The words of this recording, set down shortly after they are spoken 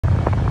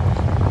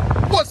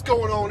What's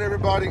going on,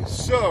 everybody?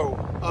 So,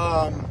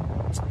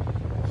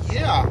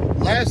 yeah,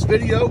 last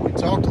video we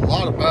talked a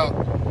lot about,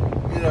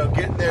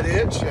 getting that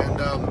itch,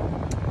 and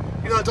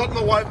I talked to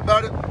my wife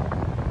about it,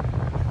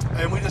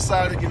 and we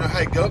decided,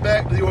 hey, go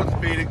back to the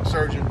orthopedic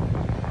surgeon,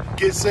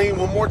 get seen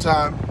one more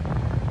time,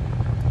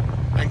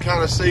 and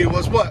kind of see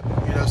what's what,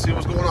 see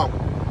what's going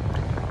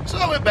on. So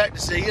I went back to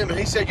see him, and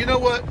he said, you know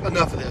what,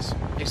 enough of this.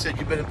 He said,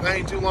 you've been in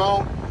pain too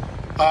long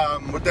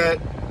with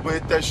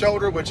that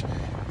shoulder, which,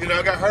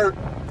 I got hurt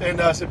in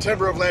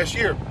September of last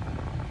year.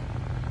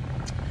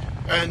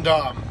 And,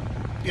 I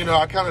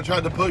kind of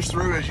tried to push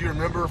through, as you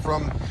remember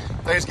from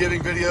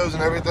Thanksgiving videos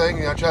and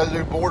everything. I tried to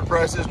do board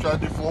presses,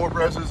 tried to do floor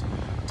presses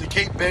to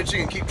keep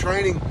benching and keep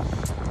training.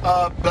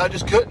 But I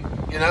just couldn't,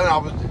 and I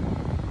was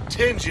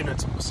TENS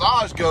units,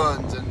 massage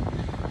guns, and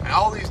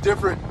all these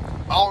different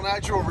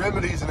all-natural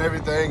remedies and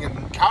everything, and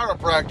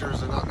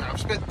chiropractors. And I've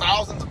spent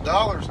thousands of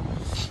dollars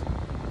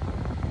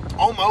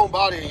on my own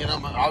body.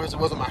 Obviously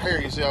it wasn't my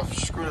hair. You see how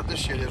screwed up this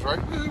shit is,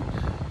 right?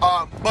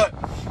 But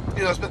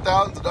I spent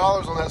thousands of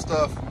dollars on that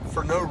stuff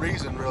for no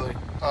reason, really,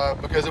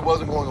 because it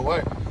wasn't going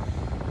away.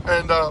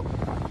 And I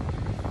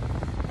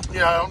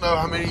don't know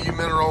how many of you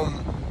men are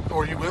on,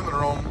 or you women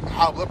are on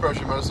high blood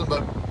pressure medicine,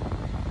 but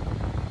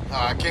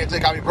I can't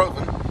take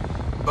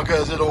ibuprofen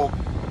because it'll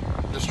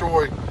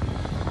destroy,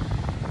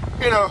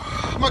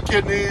 my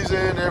kidneys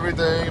and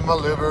everything, and my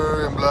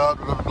liver, and blah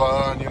blah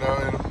blah,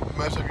 and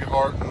mess up your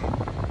heart, and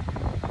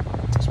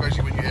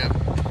especially when you have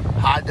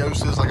high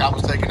doses. Like I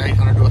was taking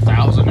 800 to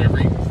 1,000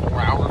 every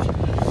 4 hours,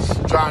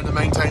 trying to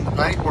maintain the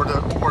pain or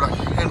to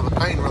handle the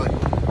pain. Really,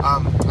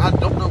 I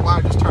don't know why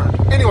I just turned.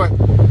 Anyway,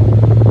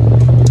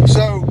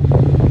 so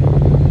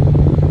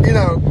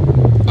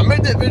I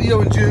made that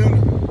video in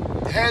June,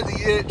 had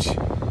the itch,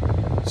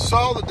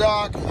 saw the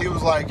doc. He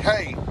was like,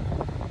 "Hey,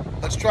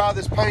 let's try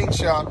this pain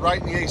shot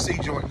right in the AC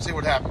joint and see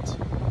what happens."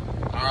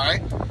 All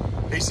right.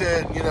 He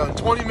said, in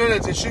 20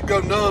 minutes it should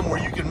go numb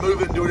where you can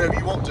move it and do whatever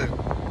you want to.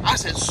 I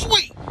said,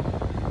 sweet.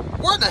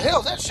 Where in the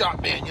hell's that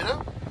shot been,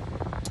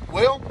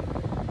 Well,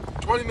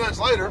 20 minutes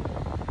later,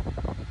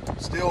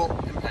 still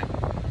in pain.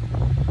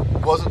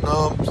 Wasn't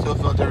numb, still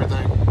felt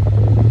everything.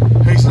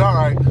 He said, all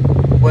right,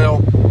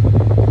 well,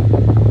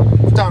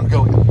 it's time to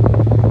go in.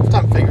 It's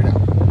time to figure it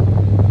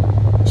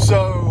out.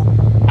 So,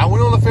 I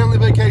went on a family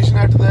vacation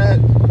after that.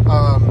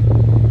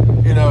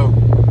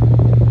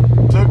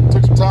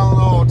 Took some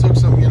Tylenol, took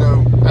some,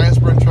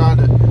 aspirin, trying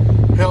to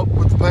help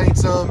with the pain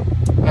some,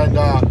 and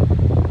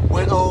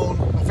went on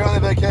a family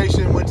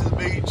vacation, went to the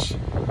beach,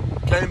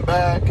 came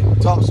back,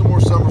 taught some more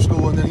summer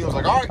school, and then he was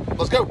like, all right,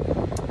 let's go.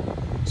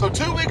 So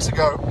 2 weeks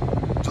ago,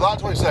 July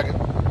 22nd,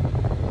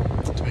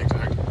 to be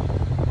exact,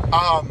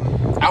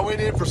 I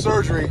went in for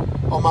surgery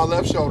on my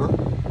left shoulder,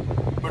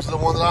 which is the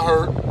one that I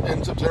hurt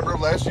in September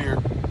of last year.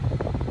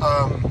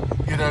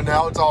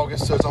 Now it's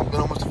August, so it's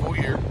been almost a full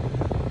year.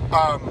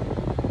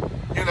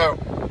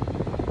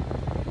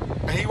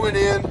 He went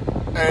in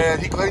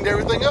and he cleaned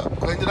everything up,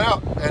 cleaned it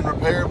out, and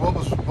repaired what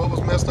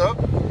was messed up.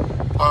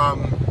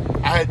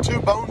 I had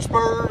 2 bone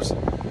spurs,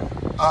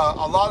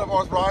 a lot of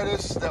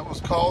arthritis that was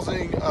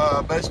causing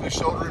basically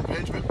shoulder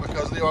impingement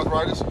because of the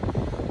arthritis,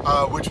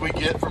 which we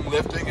get from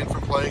lifting and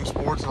from playing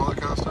sports and all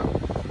that kind of stuff.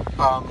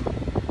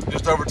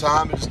 Just over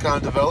time, it just kind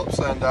of develops,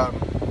 and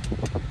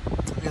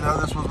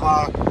this was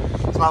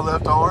my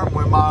left arm.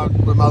 When my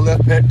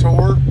left pec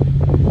tore,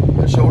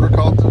 the shoulder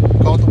caught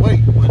the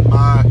weight. When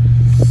my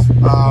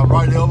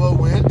right elbow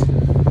went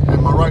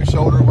and my right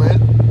shoulder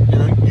went,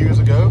 years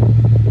ago,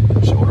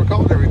 the shoulder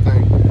caught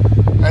everything.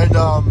 And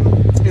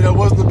it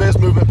wasn't the best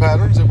movement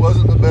patterns. It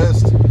wasn't the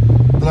best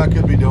that I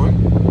could be doing.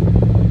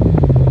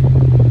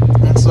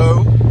 And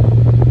so,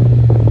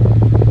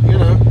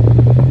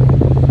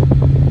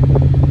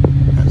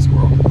 that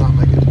squirrel did not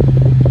make it.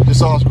 Just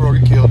saw a squirrel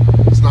get killed.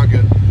 It's not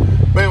good.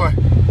 But anyway,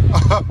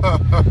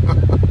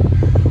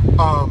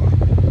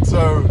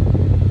 so,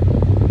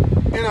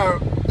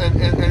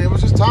 and it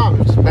was just time. It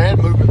was just bad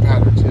movement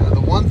patterns.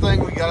 The one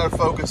thing we got to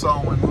focus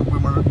on when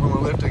we're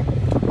lifting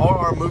are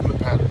our movement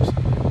patterns.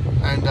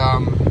 And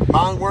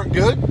mine weren't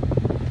good.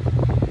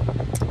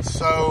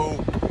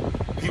 So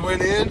he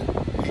went in,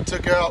 he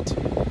took out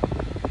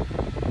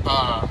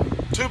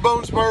 2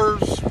 bone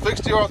spurs,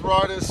 fixed the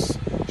arthritis,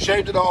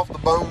 shaved it off the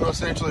bone,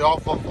 essentially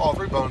off of all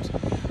 3 bones.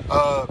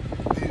 The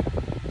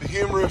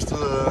humerus,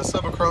 the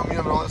subacromium,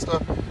 and all that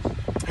stuff.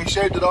 He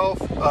shaved it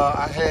off.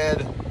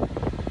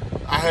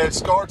 I had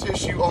scar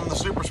tissue on the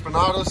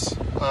supraspinatus,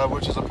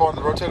 which is a part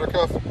of the rotator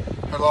cuff.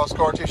 Had a lot of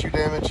scar tissue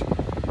damage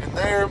in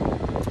there.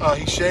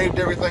 He shaved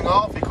everything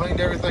off. He cleaned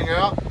everything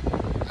out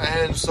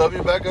and subbed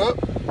me back up,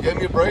 gave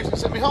me a brace, and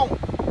sent me home.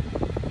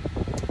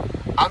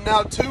 I'm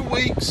now 2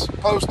 weeks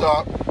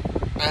post-op,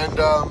 and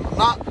I'm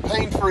not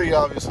pain-free,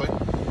 obviously.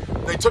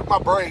 They took my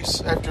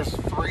brace after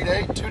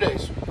 2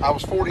 days. I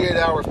was 48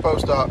 hours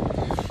post-op,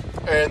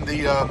 and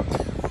the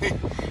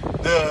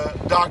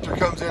doctor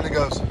comes in and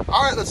goes,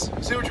 all right, let's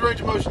see what your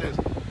range of motion is.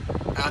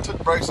 And I took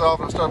the brace off,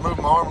 and I started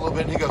moving my arm a little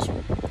bit, and he goes,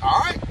 all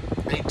right.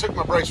 And he took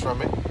my brace from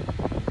me.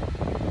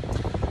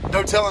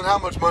 No telling how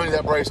much money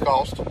that brace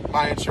cost,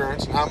 my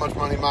insurance, and how much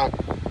money I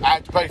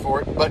had to pay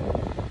for it. But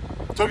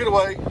took it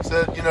away.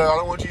 Said, you know, I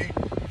don't want you to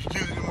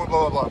use it anymore.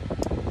 Blah blah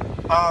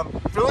blah.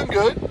 Feeling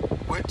good.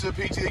 Went to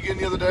PT again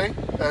the other day,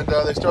 and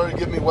they started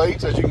giving me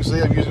weights. As you can see,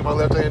 I'm using my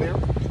left hand here,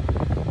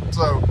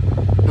 so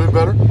doing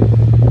better.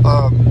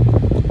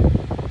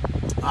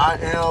 I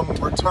am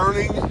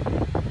returning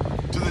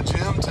to the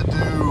gym to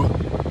do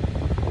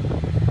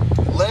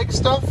leg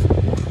stuff.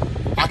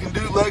 I can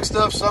do leg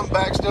stuff, some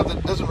back stuff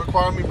that doesn't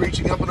require me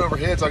reaching up and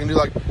overhead. So I can do,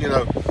 like, you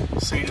know,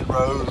 seated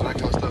rows and that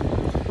kind of stuff.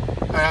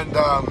 And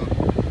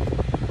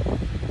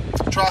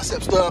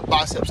tricep stuff,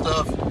 bicep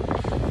stuff.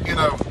 You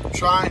know,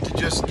 trying to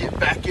just get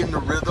back in the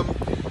rhythm.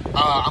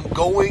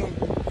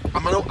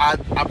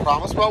 I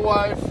promised my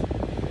wife,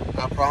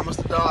 I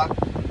promised the doc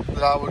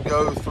that I would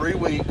go 3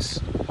 weeks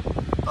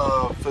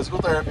of physical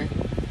therapy,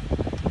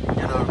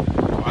 you know,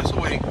 twice a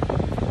week,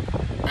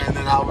 and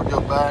then I would go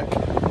back,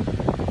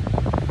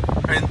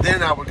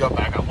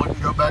 I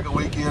wouldn't go back a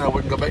weekend, I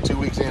wouldn't go back 2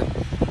 weeks in.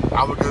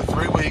 I would go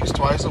 3 weeks,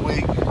 twice a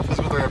week,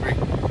 physical therapy,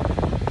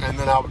 and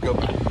then I would go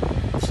back.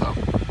 So,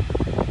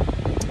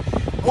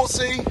 we'll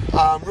see.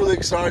 I'm really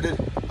excited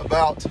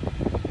about,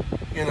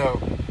 you know,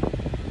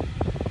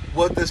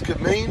 what this could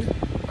mean.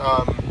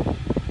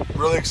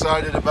 Really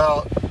excited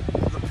about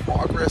the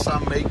progress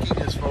I'm making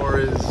as far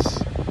as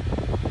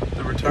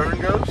the return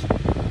goes,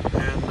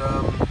 and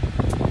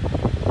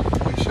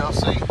we shall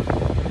see.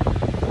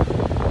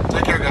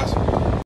 Take care, guys.